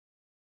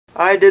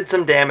I did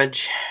some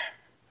damage.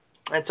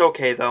 It's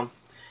okay though,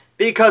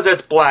 because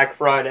it's Black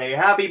Friday.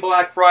 Happy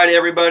Black Friday,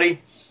 everybody.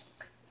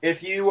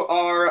 If you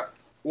are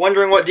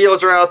wondering what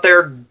deals are out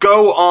there,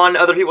 go on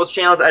other people's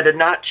channels. I did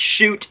not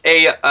shoot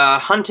a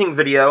hunting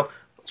video.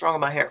 What's wrong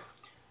with my hair?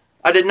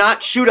 I did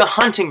not shoot a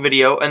hunting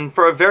video, and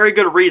for a very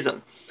good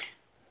reason.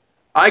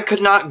 I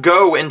could not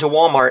go into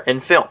Walmart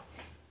and film.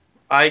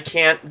 I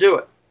can't do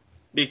it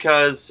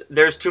because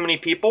there's too many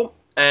people,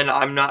 and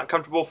I'm not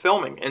comfortable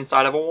filming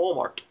inside of a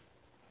Walmart.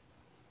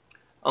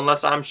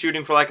 Unless I'm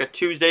shooting for like a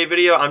Tuesday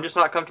video, I'm just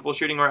not comfortable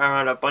shooting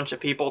around a bunch of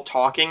people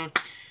talking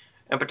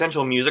and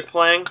potential music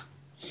playing.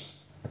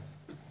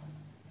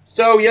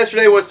 So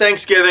yesterday was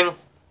Thanksgiving.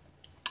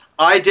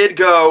 I did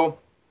go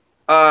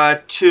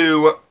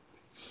to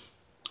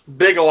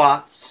Big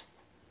Lots.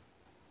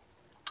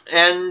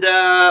 And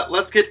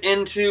let's get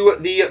into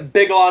the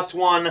Big Lots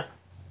one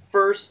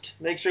first.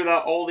 Make sure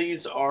that all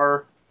these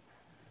are...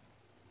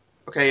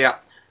 Okay, yeah.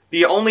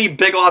 The only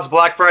Big Lots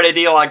Black Friday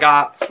deal I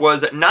got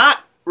was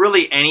not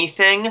really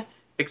anything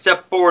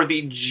except for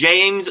the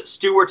James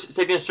Stewart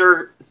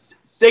signature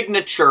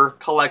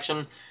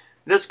collection.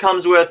 This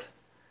comes with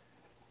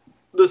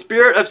The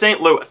Spirit of St.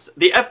 Louis,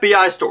 The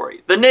FBI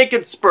Story, The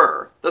Naked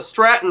Spur, The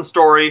Stratton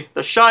Story,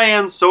 The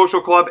Cheyenne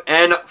Social Club,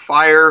 and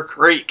Fire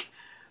Creek.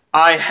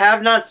 I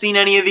have not seen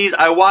any of these.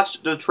 I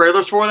watched the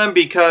trailers for them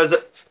because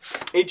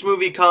each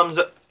movie comes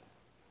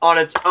on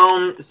its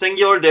own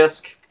singular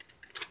disc.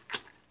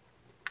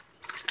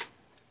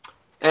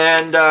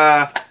 And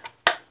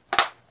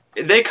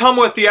they come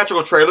with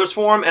theatrical trailers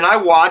for them, and I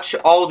watch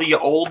all the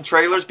old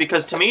trailers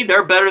because to me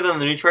they're better than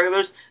the new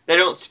trailers. They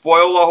don't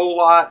spoil a whole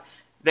lot.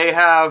 They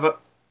have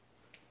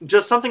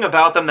just something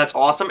about them that's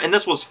awesome, and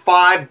this was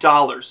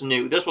 $5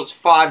 new. This was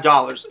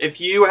 $5. If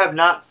you have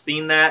not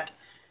seen that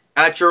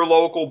at your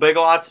local Big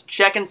Lots,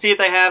 check and see if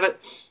they have it.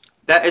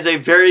 That is a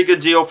very good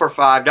deal for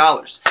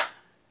 $5.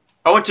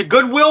 I went to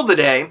Goodwill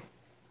today.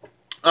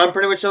 I'm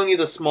pretty much showing you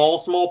the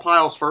small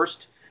piles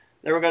first.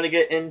 Then we're going to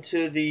get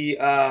into the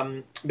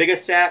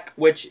biggest stack,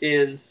 which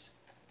is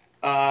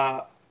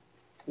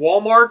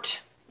Walmart,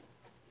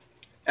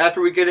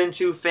 after we get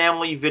into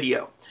family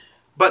video.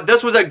 But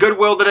this was at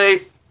Goodwill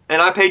today,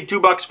 and I paid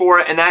 $2 for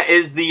it, and that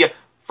is the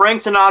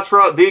Frank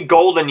Sinatra, The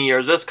Golden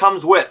Years. This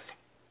comes with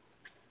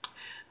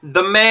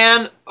The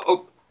Man...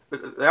 Oh,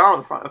 they are on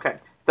the front, okay.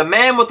 The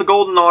Man with the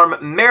Golden Arm,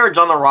 Marriage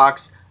on the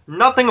Rocks,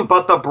 Nothing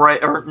But the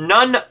Brave, or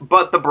None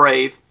But the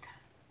Brave,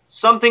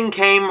 Something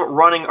Came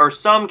Running, or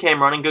Some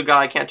Came Running, good God,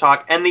 I can't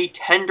talk, and The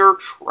Tender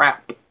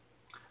Trap.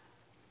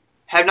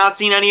 Have not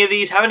seen any of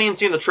these, haven't even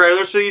seen the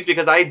trailers for these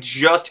because I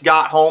just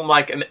got home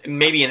like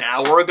maybe an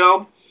hour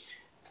ago.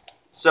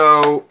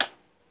 So,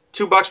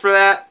 $2 for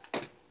that.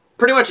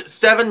 Pretty much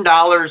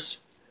 $7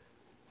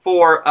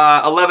 for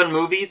 11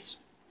 movies.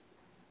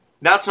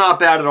 That's not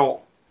bad at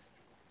all.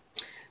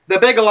 The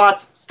Big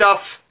Lots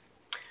stuff,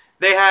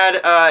 they had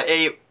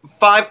a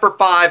 5 for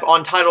 5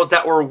 on titles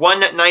that were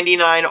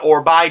 $1.99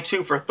 or buy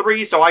 2 for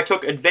 3, so I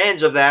took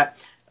advantage of that,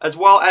 as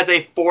well as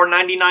a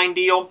 $4.99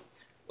 deal.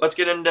 Let's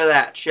get into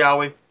that, shall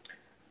we?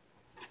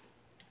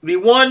 The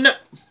one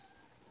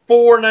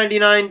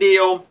 $4.99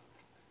 deal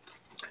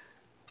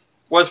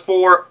was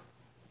for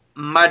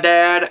my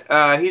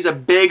dad. He's a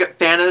big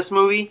fan of this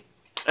movie,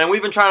 and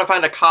we've been trying to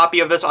find a copy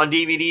of this on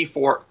DVD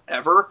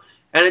forever,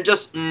 and it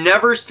just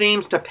never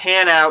seems to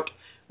pan out.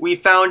 We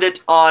found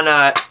it on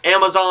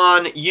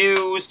Amazon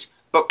used,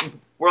 but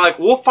we're like,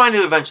 we'll find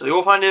it eventually.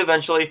 We'll find it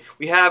eventually.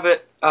 We have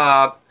it.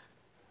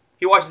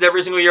 He watches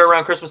every single year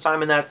around Christmas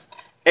time, and that's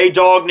A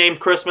Dog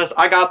Named Christmas.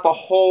 I got the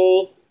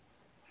whole...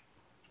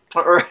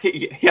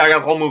 yeah, I got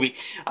the whole movie.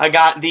 I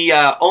got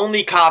the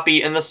only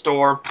copy in the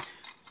store.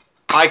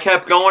 I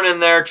kept going in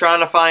there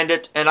trying to find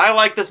it, and I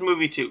like this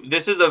movie too.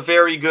 This is a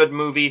very good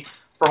movie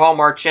for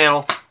Hallmark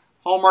Channel.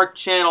 Hallmark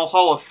Channel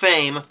Hall of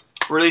Fame,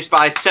 released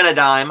by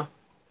Cinedigm.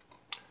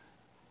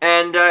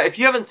 And if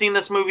you haven't seen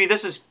this movie,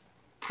 this is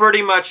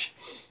pretty much...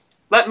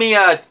 Let me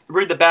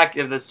read the back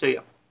of this to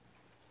you.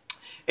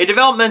 A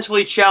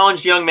developmentally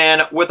challenged young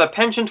man with a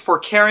penchant for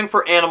caring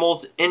for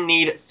animals in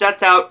need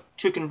sets out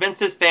to convince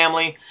his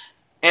family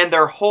and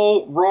their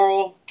whole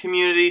rural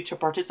community to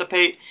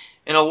participate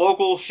in a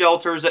local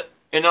shelter's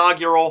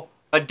inaugural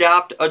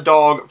Adopt a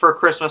Dog for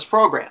Christmas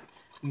program.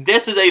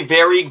 This is a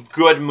very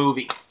good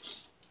movie.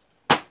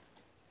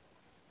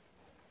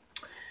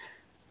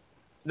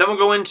 Then we'll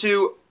go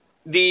into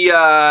the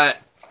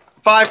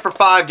 5 for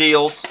 5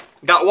 deals.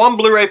 Got one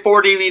Blu-ray,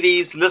 4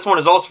 DVDs. This one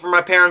is also for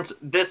my parents.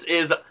 This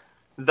is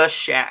The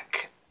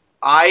Shack.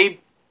 I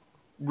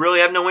really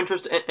have no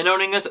interest in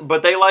owning this,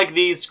 but they like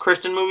these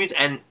Christian movies,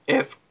 and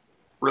if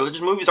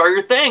religious movies are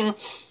your thing,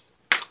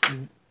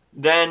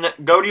 then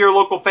go to your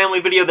local family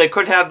video. They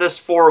could have this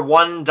for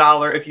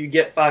 $1 if you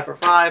get 5 for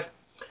 5.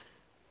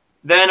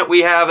 Then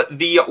we have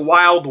The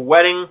Wild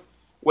Wedding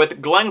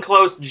with Glenn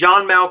Close,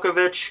 John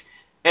Malkovich,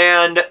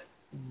 and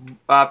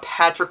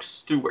Patrick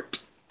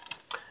Stewart.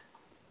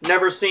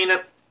 Never seen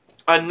it.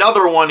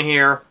 Another one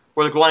here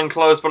with Glenn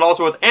Close, but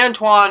also with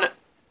Anton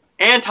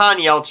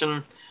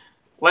Yelchin,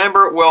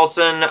 Lambert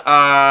Wilson,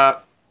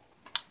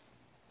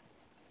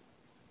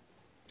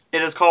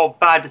 It is called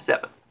 5 to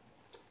 7.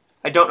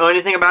 I don't know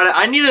anything about it.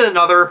 I needed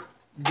another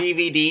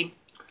DVD.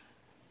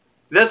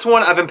 This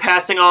one I've been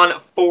passing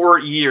on for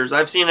years.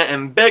 I've seen it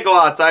in Big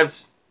Lots. I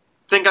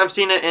think I've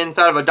seen it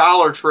inside of a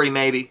Dollar Tree,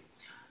 maybe.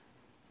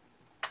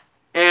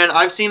 And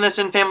I've seen this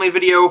in Family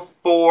Video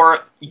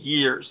for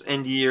years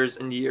and years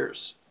and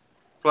years.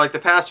 For like the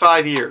past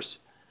 5 years.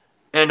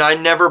 And I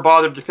never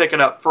bothered to pick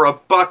it up. For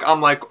 $1,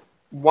 I'm like,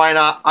 why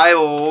not? I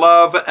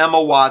love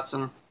Emma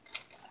Watson.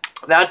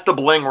 That's the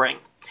Bling Ring.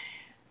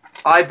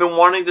 I've been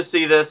wanting to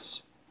see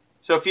this.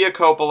 Sofia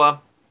Coppola.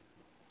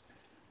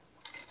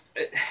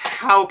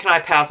 How can I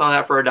pass on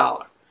that for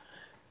 $1?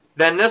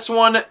 Then this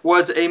one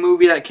was a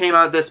movie that came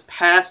out this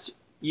past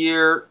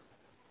year.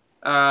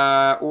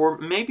 Or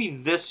maybe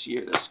this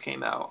year this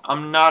came out.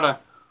 I'm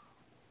not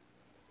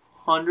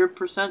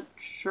 100%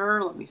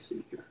 sure. Let me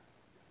see here.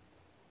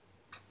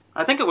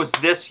 I think it was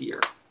this year.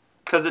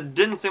 Because it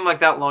didn't seem like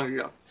that long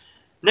ago.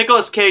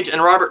 Nicolas Cage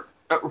and Robin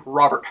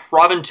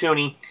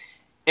Tunney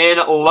in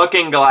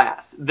Looking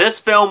Glass. This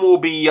film will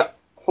be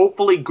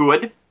hopefully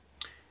good.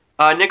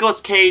 Nicolas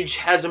Cage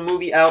has a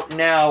movie out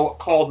now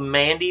called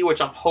Mandy,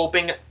 which I'm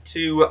hoping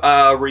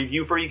to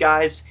review for you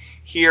guys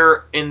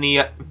here in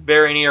the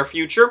very near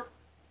future.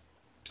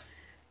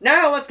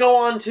 Now let's go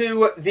on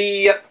to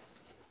the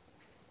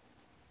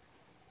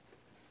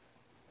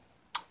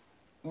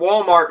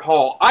Walmart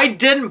haul. I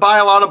didn't buy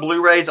a lot of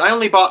Blu-rays. I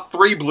only bought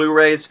 3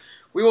 Blu-rays.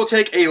 We will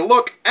take a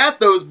look at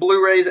those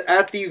Blu-rays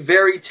at the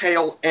very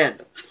tail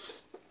end.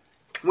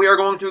 We are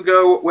going to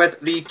go with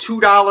the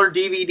 $2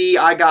 DVD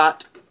I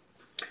got,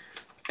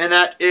 and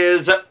that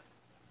is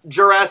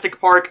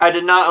Jurassic Park. I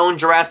did not own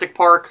Jurassic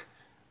Park.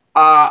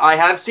 I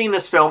have seen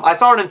this film. I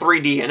saw it in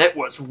 3D, and it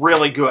was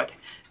really good.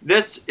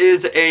 This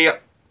is a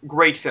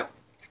great film.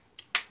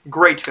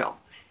 Great film.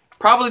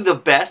 Probably the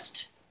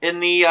best in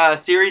the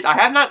series. I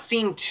have not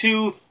seen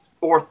 2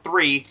 or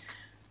 3,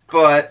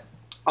 but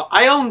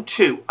I own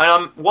 2.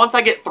 And once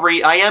I get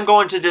 3, I am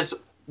going to just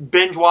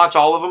binge watch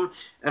all of them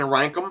and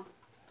rank them.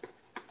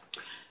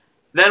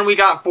 Then we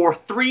got for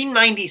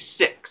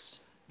 $3.96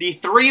 the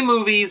 3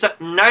 movies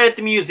Night at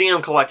the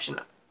Museum collection.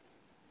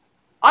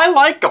 I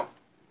like them.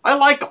 I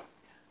like them.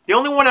 The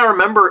only one I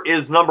remember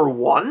is number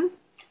 1.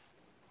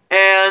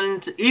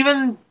 And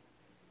even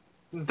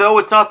though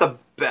it's not the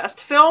best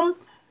film,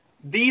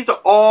 these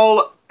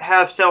all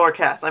have stellar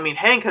casts. I mean,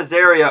 Hank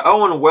Azaria,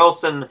 Owen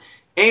Wilson,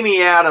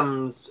 Amy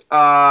Adams,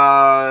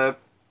 Rebel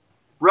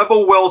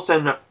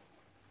Wilson,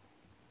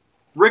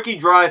 Ricky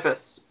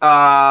Dreyfuss,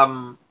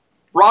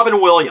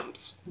 Robin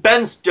Williams,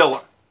 Ben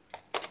Stiller.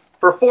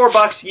 For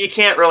 $4, you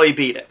can't really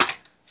beat it.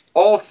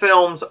 All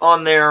films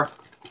on their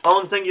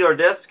own singular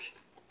disc.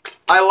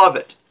 I love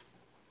it.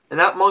 And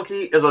that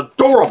monkey is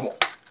adorable.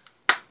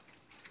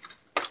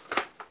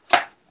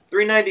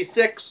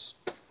 $3.96.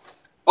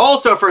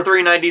 Also for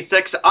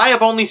 $3.96, I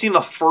have only seen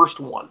the first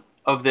one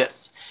of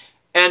this.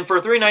 And for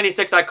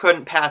 $3.96, I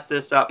couldn't pass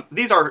this up.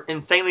 These are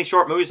insanely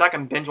short movies. I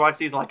can binge watch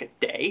these in like a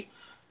day.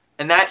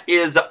 And that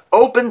is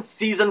Open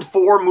Season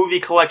 4 Movie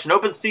Collection.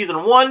 Open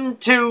Season 1,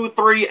 2,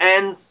 3,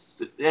 and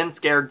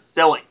Scared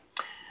Silly.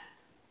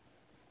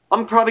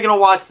 I'm probably going to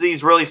watch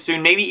these really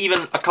soon. Maybe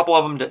even a couple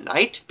of them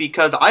tonight.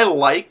 Because I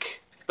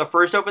like the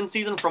first Open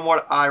Season from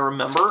what I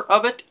remember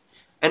of it.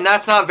 And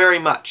that's not very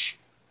much.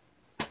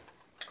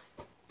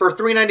 For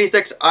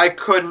 $3.96, I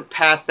couldn't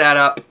pass that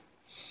up.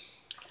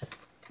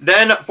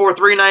 Then for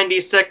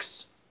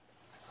 $3.96,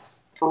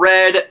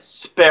 Red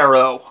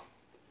Sparrow.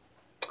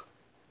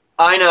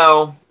 I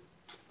know.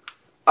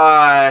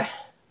 Why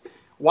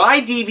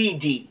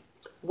DVD?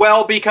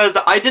 Well, because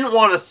I didn't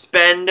want to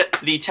spend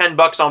the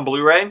 $10 on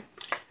Blu-ray.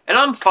 And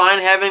I'm fine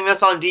having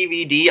this on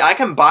DVD. I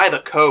can buy the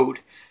code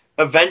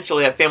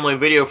eventually at Family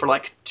Video for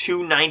like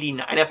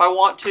 $2.99 if I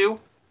want to.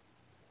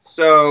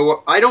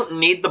 So I don't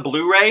need the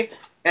Blu-ray.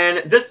 And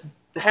this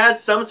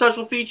has some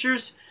special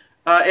features.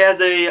 It has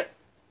a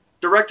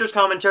director's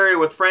commentary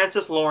with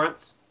Francis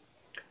Lawrence.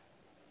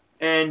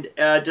 And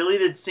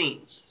deleted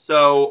scenes.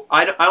 So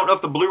I don't know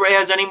if the Blu-ray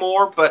has any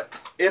more, but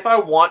if I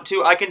want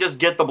to, I can just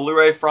get the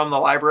Blu-ray from the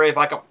library if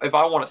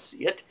I want to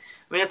see it.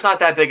 I mean, it's not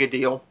that big a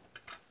deal.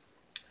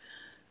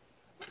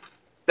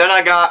 Then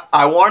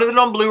I wanted it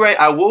on Blu-ray.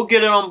 I will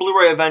get it on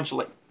Blu-ray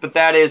eventually, but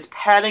that is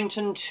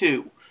Paddington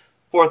 2.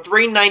 For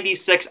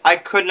 $3.96, I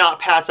could not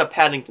pass up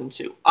Paddington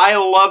 2. I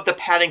love the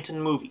Paddington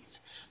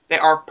movies. They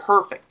are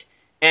perfect.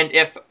 And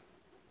if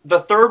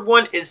the third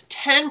one is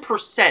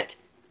 10%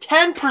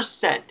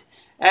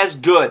 as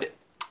good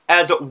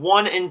as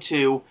 1 and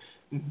 2,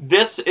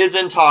 this is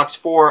in talks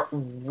for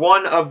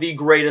one of the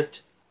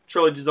greatest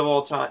trilogies of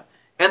all time.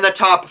 And the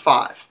top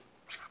 5.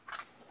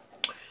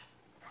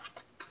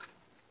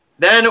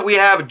 Then we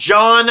have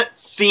John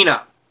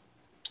Cena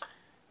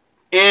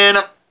in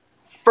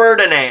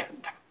Ferdinand.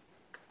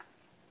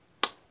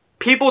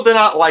 People did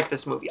not like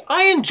this movie.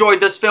 I enjoyed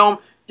this film.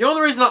 The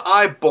only reason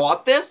I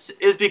bought this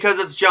is because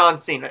it's John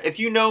Cena. If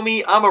you know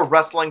me, I'm a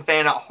wrestling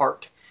fan at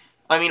heart.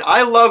 I mean,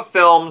 I love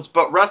films,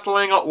 but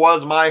wrestling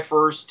was my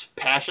first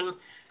passion.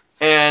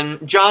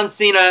 And John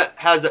Cena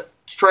has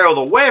trailed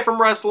away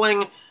from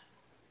wrestling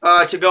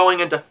to going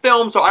into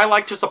film, so I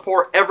like to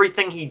support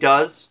everything he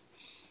does,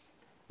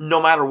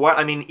 no matter what.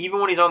 I mean, even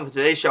when he's on the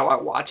Today Show,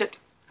 I watch it,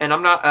 and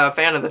I'm not a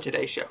fan of the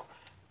Today Show.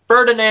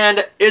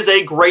 Ferdinand is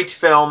a great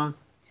film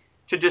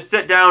to just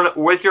sit down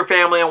with your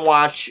family and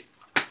watch.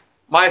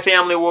 My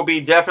family will be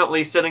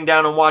definitely sitting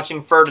down and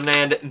watching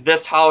Ferdinand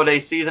this holiday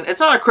season. It's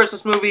not a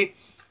Christmas movie,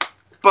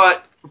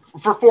 but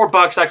for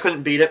 $4, I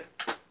couldn't beat it.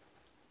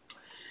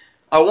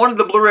 I wanted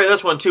the Blu-ray of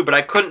this one too, but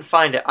I couldn't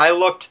find it. I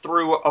looked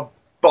through a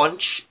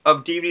bunch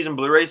of DVDs and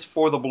Blu-rays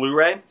for the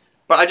Blu-ray,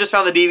 but I just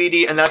found the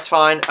DVD, and that's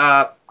fine.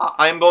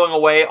 I'm going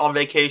away on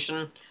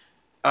vacation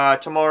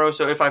tomorrow,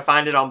 so if I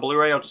find it on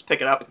Blu-ray, I'll just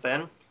pick it up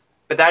then.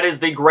 But that is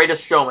The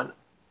Greatest Showman.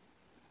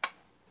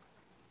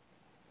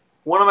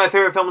 One of my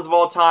favorite films of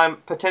all time,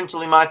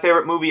 potentially my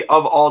favorite movie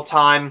of all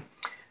time.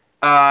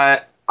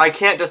 I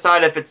can't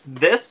decide if it's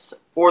this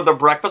or The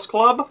Breakfast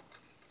Club.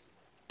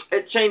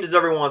 It changes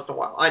every once in a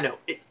while. I know.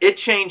 It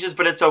changes,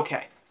 but it's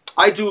okay.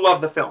 I do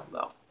love the film,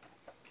 though.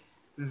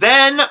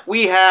 Then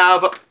we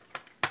have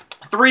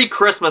 3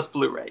 Christmas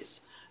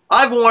Blu-rays.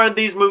 I've wanted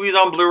these movies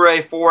on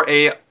Blu-ray for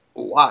a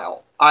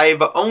while.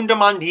 I've owned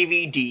them on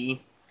DVD,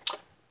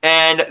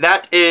 and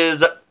that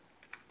is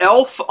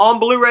Elf on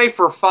Blu-ray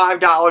for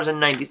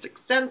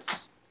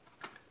 $5.96.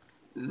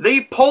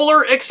 The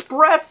Polar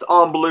Express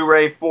on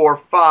Blu-ray for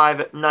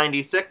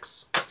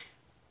 $5.96.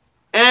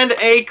 And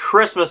A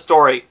Christmas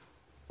Story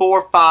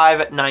for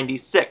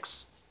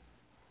 $5.96.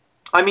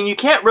 I mean, you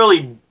can't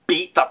really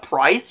beat the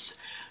price,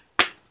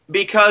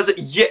 because,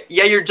 yeah,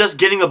 you're just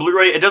getting the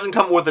Blu-ray. It doesn't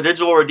come with a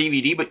digital or a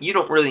DVD, but you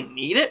don't really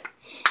need it.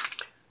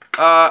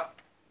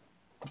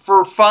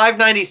 For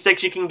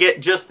 $5.96, you can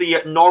get just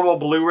the normal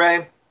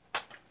Blu-ray.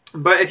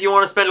 But if you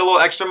want to spend a little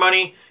extra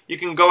money, you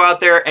can go out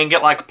there and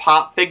get, like,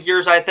 pop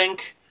figures, I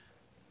think.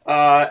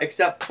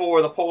 Except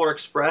for the Polar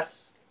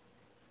Express.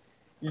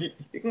 You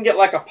can get,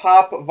 like, a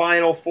pop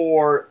vinyl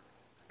for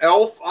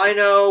Elf, I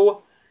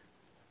know.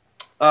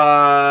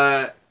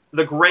 The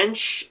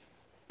Grinch,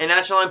 and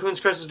National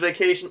Lampoon's Christmas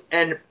Vacation,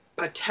 and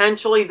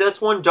potentially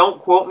this one.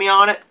 Don't quote me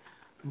on it.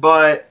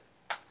 But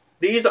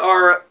these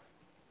are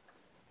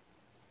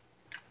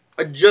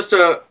just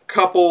a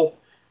couple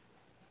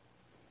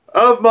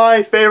of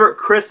my favorite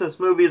Christmas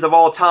movies of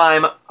all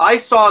time. I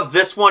saw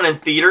this one in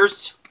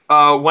theaters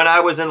when I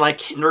was in like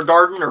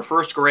kindergarten or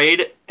first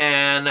grade,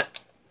 and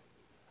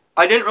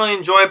I didn't really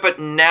enjoy it, but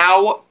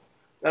now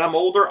that I'm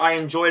older, I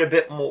enjoy it a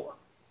bit more.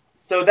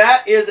 So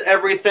that is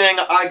everything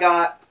I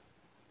got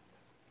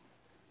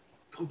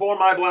for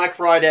my Black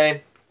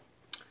Friday,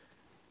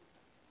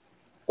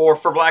 or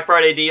for Black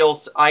Friday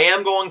deals. I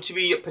am going to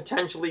be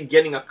potentially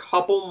getting a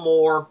couple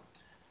more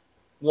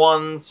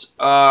ones.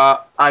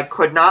 I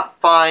could not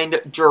find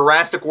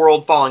Jurassic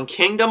World Fallen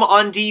Kingdom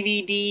on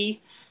DVD.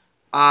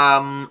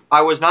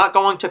 I was not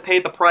going to pay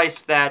the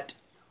price that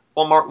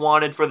Walmart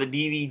wanted for the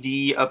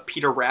DVD of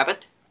Peter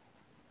Rabbit.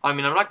 I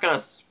mean, I'm not going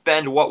to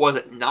spend, what was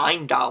it,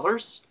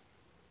 $9?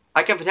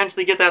 I can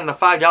potentially get that in the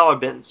 $5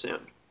 bin soon.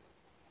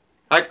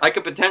 I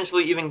could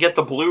potentially even get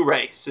the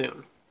Blu-ray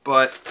soon.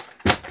 But,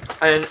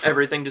 and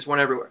everything just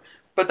went everywhere.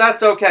 But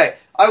that's okay.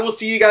 I will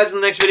see you guys in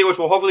the next video, which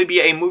will hopefully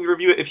be a movie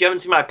review. If you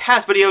haven't seen my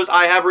past videos,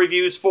 I have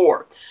reviews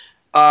for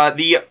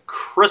the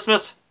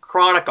Christmas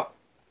Chronicle,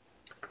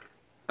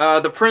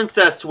 the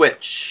Princess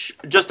Switch,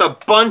 just a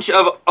bunch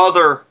of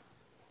other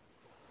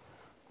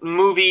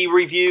movie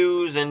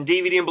reviews and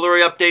DVD and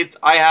Blu-ray updates.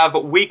 I have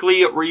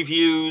weekly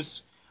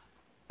reviews,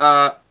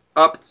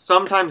 up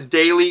sometimes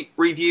daily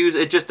reviews.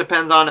 It just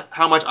depends on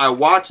how much I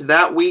watch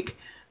that week.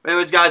 But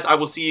anyways, guys, I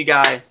will see you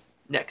guys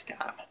next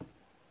time.